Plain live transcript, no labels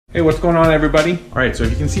Hey, what's going on, everybody? All right, so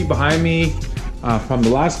if you can see behind me from the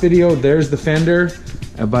last video, there's the fender,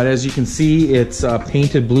 but as you can see, it's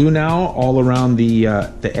painted blue now all around the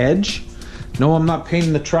edge. No, I'm not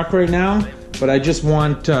painting the truck right now, but I just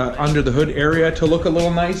want under the hood area to look a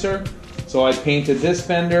little nicer. So I painted this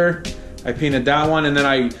fender, I painted that one, and then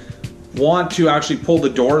I want to actually pull the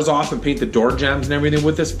doors off and paint the door jambs and everything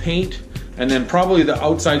with this paint. And then probably the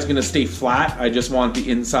outside's gonna stay flat. I just want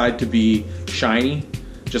the inside to be shiny,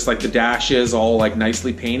 just like the dash is, all like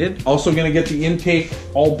nicely painted. Also gonna get the intake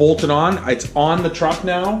all bolted on. It's on the truck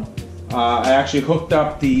now. I actually hooked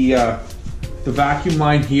up the vacuum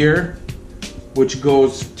line here, which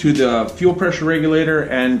goes to the fuel pressure regulator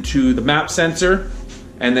and to the map sensor,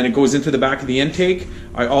 and then it goes into the back of the intake.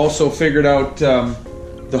 I also figured out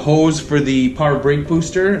the hose for the power brake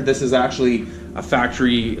booster. This is actually a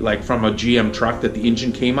factory, like from a GM truck that the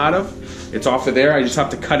engine came out of. It's off of there. I just have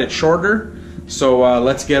to cut it shorter. So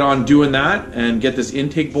let's get on doing that and get this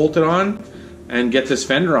intake bolted on and get this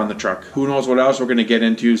fender on the truck. Who knows what else we're going to get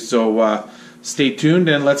into, so stay tuned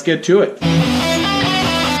and let's get to it.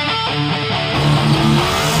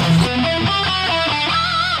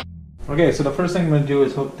 Okay, so the first thing I'm going to do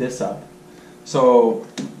is hook this up. So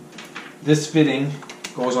this fitting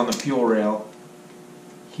goes on the fuel rail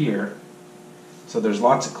here. So there's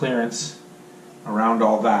lots of clearance around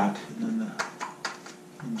all that. And then the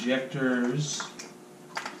injectors,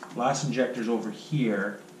 last injector's over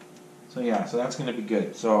here. So yeah, so that's going to be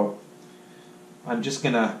good. So I'm just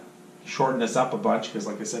going to shorten this up a bunch because,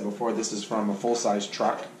 like I said before, this is from a full-size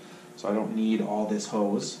truck, so I don't need all this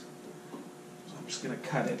hose. So I'm just going to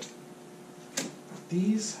cut it.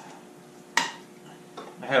 These,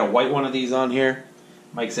 I had a white one of these on here.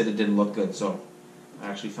 Mike said it didn't look good, so I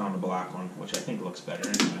actually found a black one, which I think looks better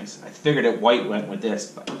anyways. I figured it white went with this,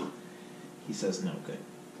 but he says no good.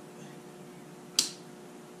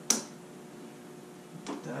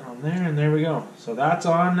 Put that on there, and there we go. So that's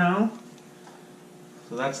on now.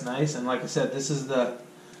 So that's nice, and like I said, this is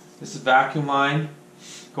vacuum line.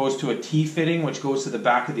 Goes to a T fitting, which goes to the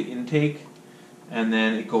back of the intake, and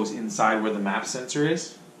then it goes inside where the map sensor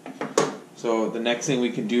is. So the next thing we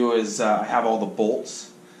can do is I have all the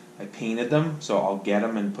bolts. I painted them, so I'll get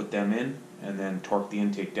them and put them in, and then torque the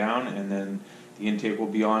intake down, and then the intake will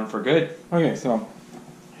be on for good. Okay, so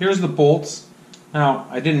here's the bolts. Now,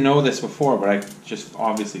 I didn't know this before, but I just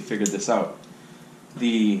obviously figured this out.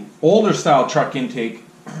 The older style truck intake,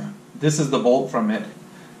 this is the bolt from it,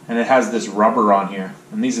 and it has this rubber on here,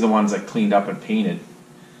 and these are the ones I cleaned up and painted.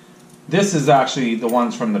 This is actually the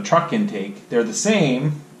ones from the truck intake. They're the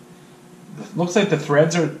same. It looks like the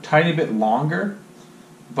threads are a tiny bit longer,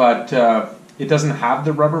 but it doesn't have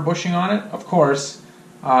the rubber bushing on it. Of course,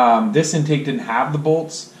 this intake didn't have the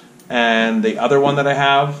bolts, and the other one that I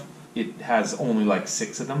have, it has only like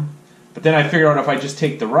 6 of them. But then I figured out if I just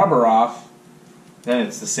take the rubber off, then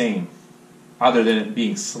it's the same, other than it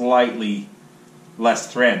being slightly less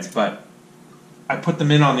threads. But I put them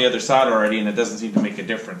in on the other side already, and it doesn't seem to make a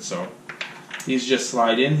difference. So these just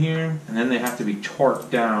slide in here, and then they have to be torqued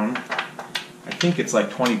down. I think it's like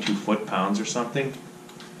 22 foot-pounds or something.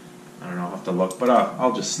 I don't know, I'll have to look, but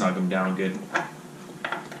I'll just snug them down good.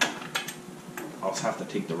 I'll also have to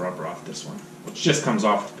take the rubber off this one, which just comes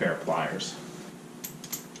off with a pair of pliers.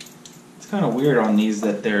 It's kind of weird on these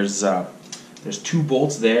that there's 2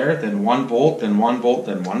 bolts there, then 1 bolt, then 1 bolt,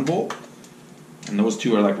 then 1 bolt. And those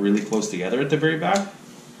 2 are like really close together at the very back.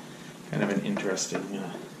 Kind of an interesting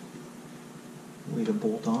way to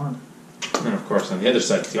bolt on. And of course on the other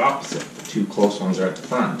side it's the opposite. The 2 close ones are at the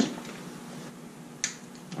front.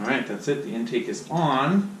 Alright, that's it. The intake is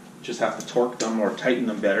on. Just have to torque them or tighten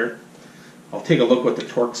them better. I'll take a look what the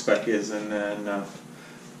torque spec is, and then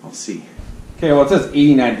I'll see. Okay, well it says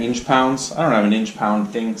 89 inch-pounds. I don't have an inch-pound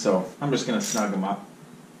thing, so I'm just going to snug them up.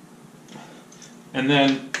 And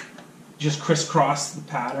then just crisscross the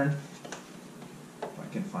pattern. If I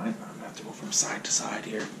can find it, I'm going to have to go from side to side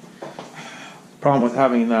here. Problem with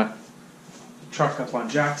having the truck up on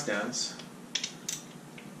jack stands.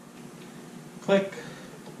 Click,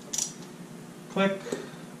 click,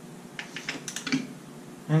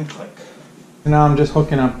 and click. And now I'm just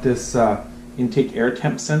hooking up this intake air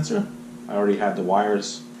temp sensor. I already had the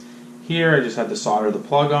wires here. I just had to solder the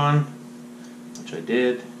plug on, which I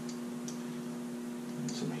did.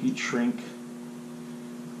 And some heat shrink.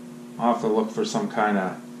 I'll have to look for some kind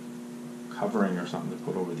of covering or something to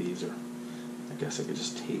put over these, or I guess I could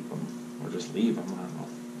just tape them or just leave them. I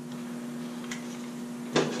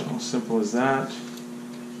don't know. So simple as that.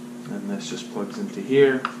 And this just plugs into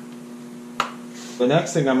here. The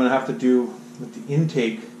next thing I'm going to have to do with the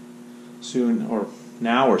intake soon, or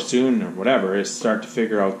now or soon or whatever is start to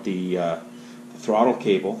figure out the throttle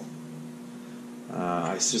cable.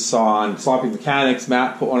 I just saw on Sloppy Mechanics,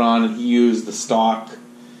 Matt put one on and he used the stock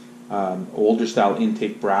older style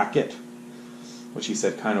intake bracket, which he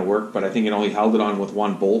said kind of worked, but I think it only held it on with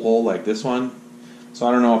one bolt hole like this one. So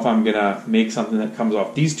I don't know if I'm gonna make something that comes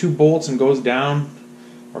off these two bolts and goes down,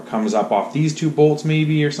 or comes up off these two bolts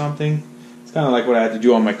maybe or something. It's kind of like what I had to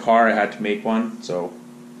do on my car. I had to make one, so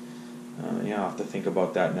yeah, I'll have to think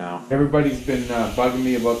about that now. Everybody's been bugging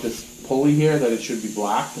me about this pulley here, that it should be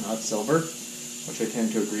black and not silver, which I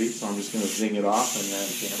tend to agree, so I'm just going to zing it off and then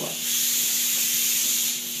paint it black.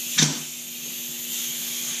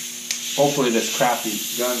 Hopefully this crappy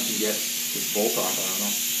gun can get this bolt off, I don't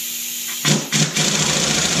know.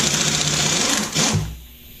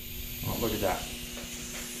 Oh, look at that.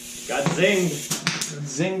 Got zinged.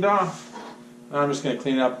 Zinged off. I'm just going to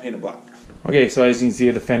clean it up and paint it black. Okay, so as you can see,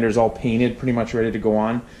 the fender's all painted, pretty much ready to go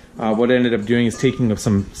on. What I ended up doing is taking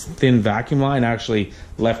some thin vacuum line, actually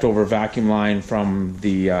leftover vacuum line from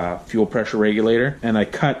the fuel pressure regulator, and I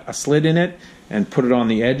cut a slit in it and put it on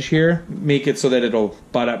the edge here, make it so that it'll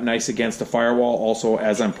butt up nice against the firewall. Also,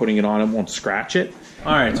 as I'm putting it on, it won't scratch it.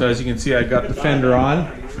 Alright, so as you can see, I got the fender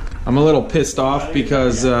on. I'm a little pissed off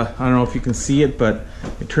because, I don't know if you can see it, but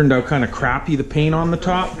it turned out kind of crappy, the paint on the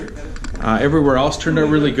top. Everywhere else turned out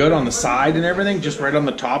really good on the side and everything. Just right on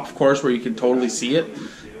the top, of course, where you can totally see it,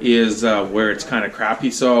 is where it's kind of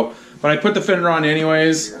crappy. So, but I put the fender on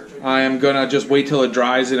anyways. I am gonna just wait till it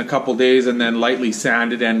dries in a couple days and then lightly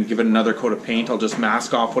sand it and give it another coat of paint. I'll just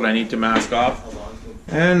mask off what I need to mask off.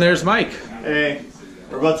 And there's Mike. Hey,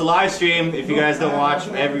 we're about to live stream. If you guys don't watch,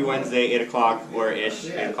 every Wednesday, 8 o'clock or ish,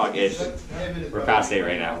 8 o'clock ish. We're past 8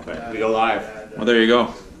 right now, but we go live. Well, there you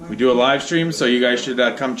go. We do a live stream, so you guys should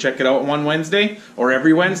come check it out one Wednesday or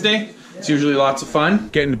every Wednesday. It's usually lots of fun.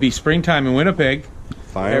 Getting to be springtime in Winnipeg.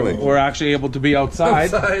 Finally. We're actually able to be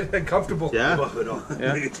outside. Outside and comfortable. Yeah.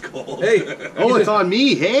 Yeah. It's cold. Hey. Oh, it's on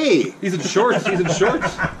me. Hey. He's in shorts. He's in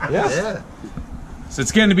shorts. Yeah. So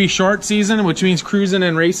it's getting to be short season, which means cruising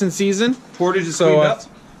and racing season. Portage is cleaned up.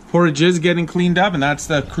 Portage is getting cleaned up, and that's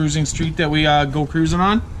the cruising street that we go cruising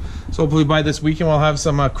on. So hopefully by this weekend we'll have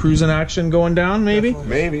some cruising action going down, maybe.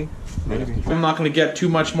 Maybe. I'm not going to get too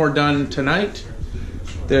much more done tonight.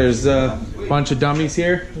 There's a bunch of dummies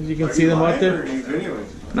here, as you can see them out there.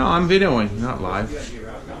 No, I'm videoing, not live.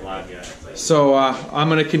 Not live yet. So I'm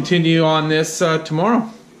going to continue on this tomorrow.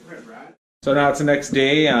 So now it's the next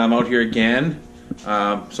day. I'm out here again.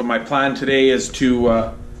 So my plan today is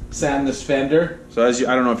to sand this fender. So as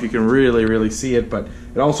I don't know if you can really see it, but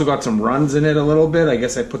it also got some runs in it a little bit. I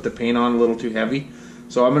guess I put the paint on a little too heavy.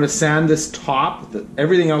 So I'm going to sand this top.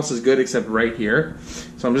 Everything else is good except right here.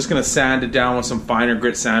 So I'm just going to sand it down with some finer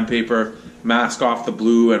grit sandpaper, mask off the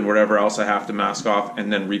blue and whatever else I have to mask off,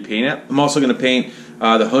 and then repaint it. I'm also going to paint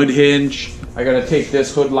the hood hinge. I got to take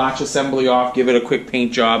this hood latch assembly off, give it a quick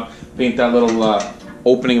paint job, paint that little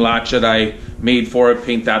opening latch that I made for it,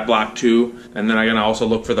 paint that black too. And then I'm going to also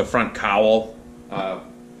look for the front cowl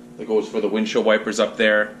that goes for the windshield wipers up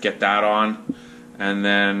there, get that on. And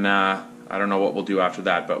then I don't know what we'll do after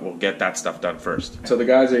that, but we'll get that stuff done first. So the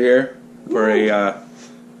guys are here for a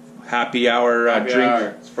happy hour drink. Hour.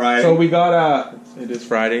 It's Friday. So we got it is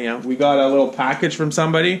Friday, yeah. We got a little package from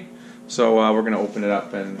somebody. So we're going to open it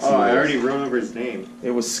up and see. Oh, I already wrote over his name.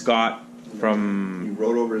 It was Scott from You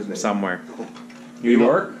wrote over his name. somewhere. New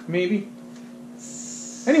York, maybe?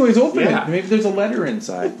 Anyways, open it. Maybe there's a letter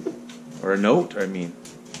inside. Or a note, I mean.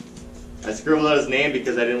 I scribbled out his name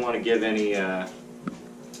because I didn't want to give any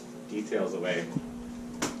details away.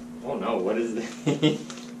 Oh no, what is this?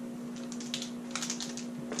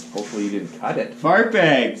 Hopefully you didn't cut it. Fart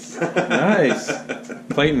bags! Nice.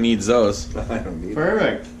 Clayton needs those. I don't need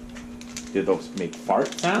Perfect. Did those make fart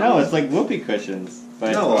sounds? No, it's like whoopee cushions.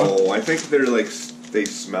 But No, I think they're like, they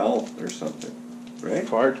smell or something. Right?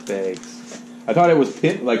 Fart bags. I thought it was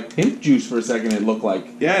like pimp juice for a second, it looked like.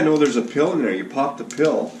 Yeah, I know there's a pill in there. You pop the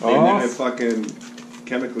pill, Oh. and then it fucking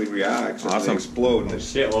chemically reacts and Awesome. they explode. And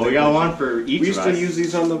shit, well we got one for each we used of to us. use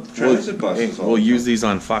these on the transit buses. all We'll the use time. these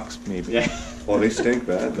on fucks, maybe. Yeah. Oh, they stink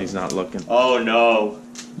bad. He's not looking. Oh no.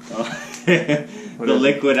 Oh. The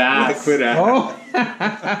liquid ass. Liquid ass.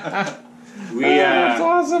 Oh! We That's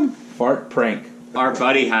awesome. Fart prank. our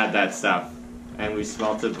buddy had that stuff and we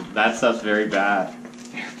smelt it. That stuff's very bad.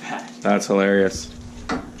 Very bad. That's hilarious.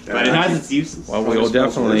 But it has its uses. Well, we'll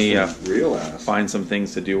definitely real ass. find some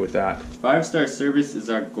things to do with that. 5-star service is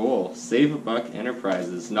our goal. Save a buck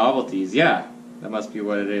enterprises. Novelties. Yeah. That must be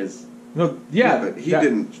what it is. No, Yeah, but he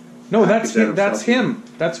didn't. No, that's package him. that That's himself. him.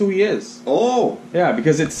 That's who he is. Oh, Yeah,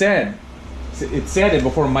 because it said it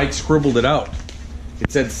before Mike scribbled it out.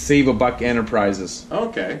 It said Save a Buck Enterprises.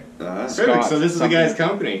 Okay. Perfect. Scott, So this is the guy's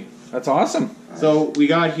company. That's awesome. So we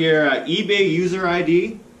got here eBay user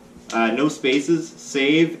ID, no spaces,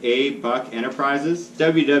 Save a Buck Enterprises,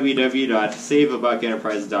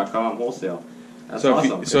 www.saveabuckenterprises.com wholesale. That's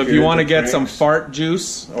awesome. So if you want to get some fart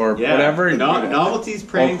juice or whatever, novelties,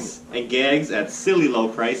 pranks, and gags at silly low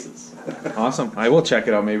prices. Awesome. I will check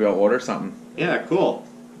it out. Maybe I'll order something. Yeah, cool.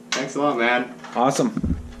 Thanks a lot, man.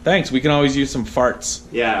 Awesome. Thanks. We can always use some farts.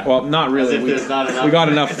 Yeah. Well, not really. As if there's not enough. We got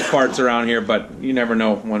enough farts around here, but you never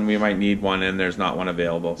know when we might need one and there's not one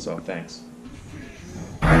available. So thanks.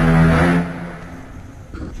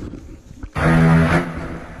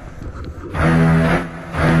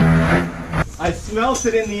 I smelt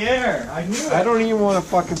it in the air. I knew it. I don't even want to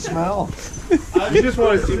fucking smell. You just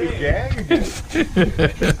want to see me gag again.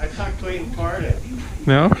 I thought Clayton farted.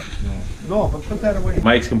 No? No, but put that away.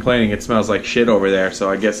 Mike's complaining it smells like shit over there, so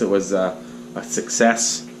I guess it was a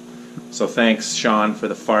success. So thanks, Sean, for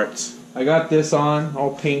the farts. I got this on,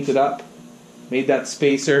 all painted up. Made that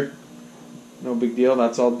spacer. No big deal,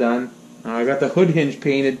 that's all done. I got the hood hinge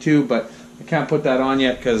painted too, but I can't put that on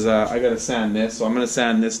yet because I got to sand this. So I'm going to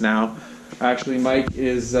sand this now. Actually, Mike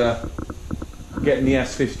is getting the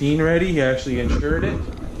S-15 ready. He actually insured it.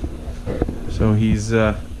 So he's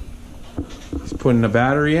putting a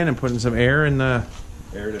battery in and putting some air in the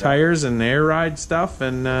tires and the air ride stuff,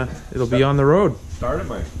 and it'll be on the road. Started,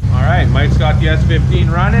 Mike. All right, Mike's got the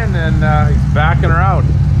S-15 running, and he's backing her out.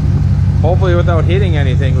 Hopefully without hitting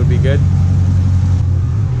anything would be good.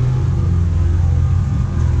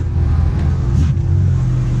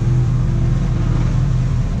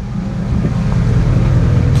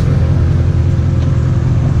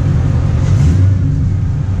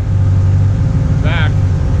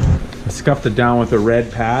 Scuffed it down with a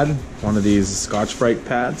red pad, one of these Scotch-Brite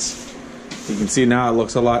pads. You can see now it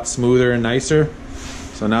looks a lot smoother and nicer.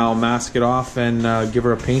 So now I'll mask it off and give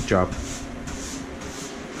her a paint job.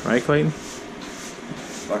 Right, Clayton?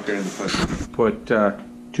 Lock her in the push. Put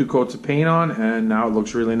 2 coats of paint on, and now it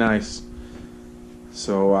looks really nice.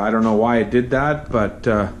 So I don't know why it did that, but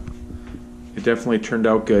it definitely turned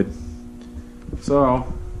out good.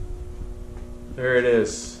 So there it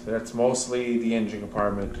is. That's mostly the engine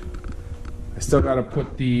compartment. I still got to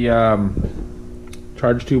put the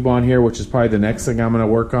charge tube on here, which is probably the next thing I'm going to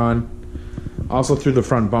work on. Also threw the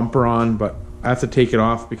front bumper on, but I have to take it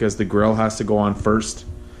off because the grill has to go on first.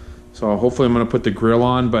 So hopefully I'm going to put the grill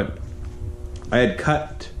on, but I had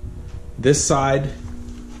cut this side.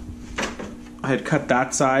 I had cut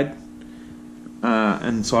that side.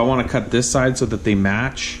 And so I want to cut this side so that they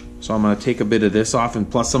match. So I'm going to take a bit of this off,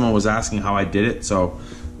 and plus someone was asking how I did it, so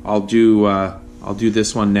I'll do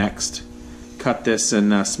this one next. Cut this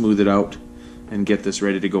and smooth it out and get this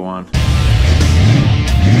ready to go on.